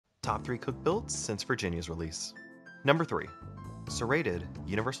top 3 Cook builds since Virginia's release. Number 3. Serrated,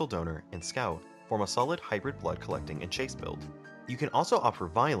 Universal Donor, and Scout form a solid hybrid blood collecting and chase build. You can also opt for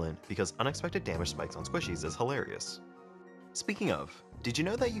Violent because unexpected damage spikes on squishies is hilarious. Speaking of, did you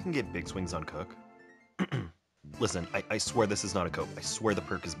know that you can get big swings on Cook? Listen, I swear this is not a cope. I swear the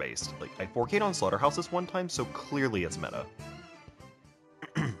perk is based. Like, I 4K'd on Slaughterhouse this one time, so clearly it's meta.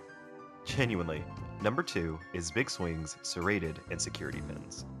 Genuinely. Number 2 is Big Swings, Serrated, and Security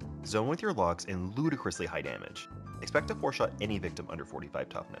Pins. Zone with your locks and ludicrously high damage. Expect to 4-shot any victim under 45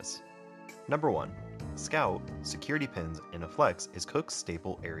 toughness. Number 1. Scout, Security Pins, and a Flex is Cook's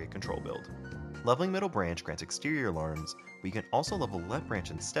staple area control build. Leveling Middle Branch grants exterior alarms, but you can also level Left Branch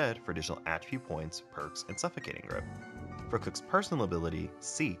instead for additional attribute points, perks, and Suffocating Grip. For Cook's personal ability,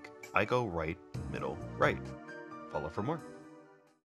 Seek, I go right, middle, right. Follow for more.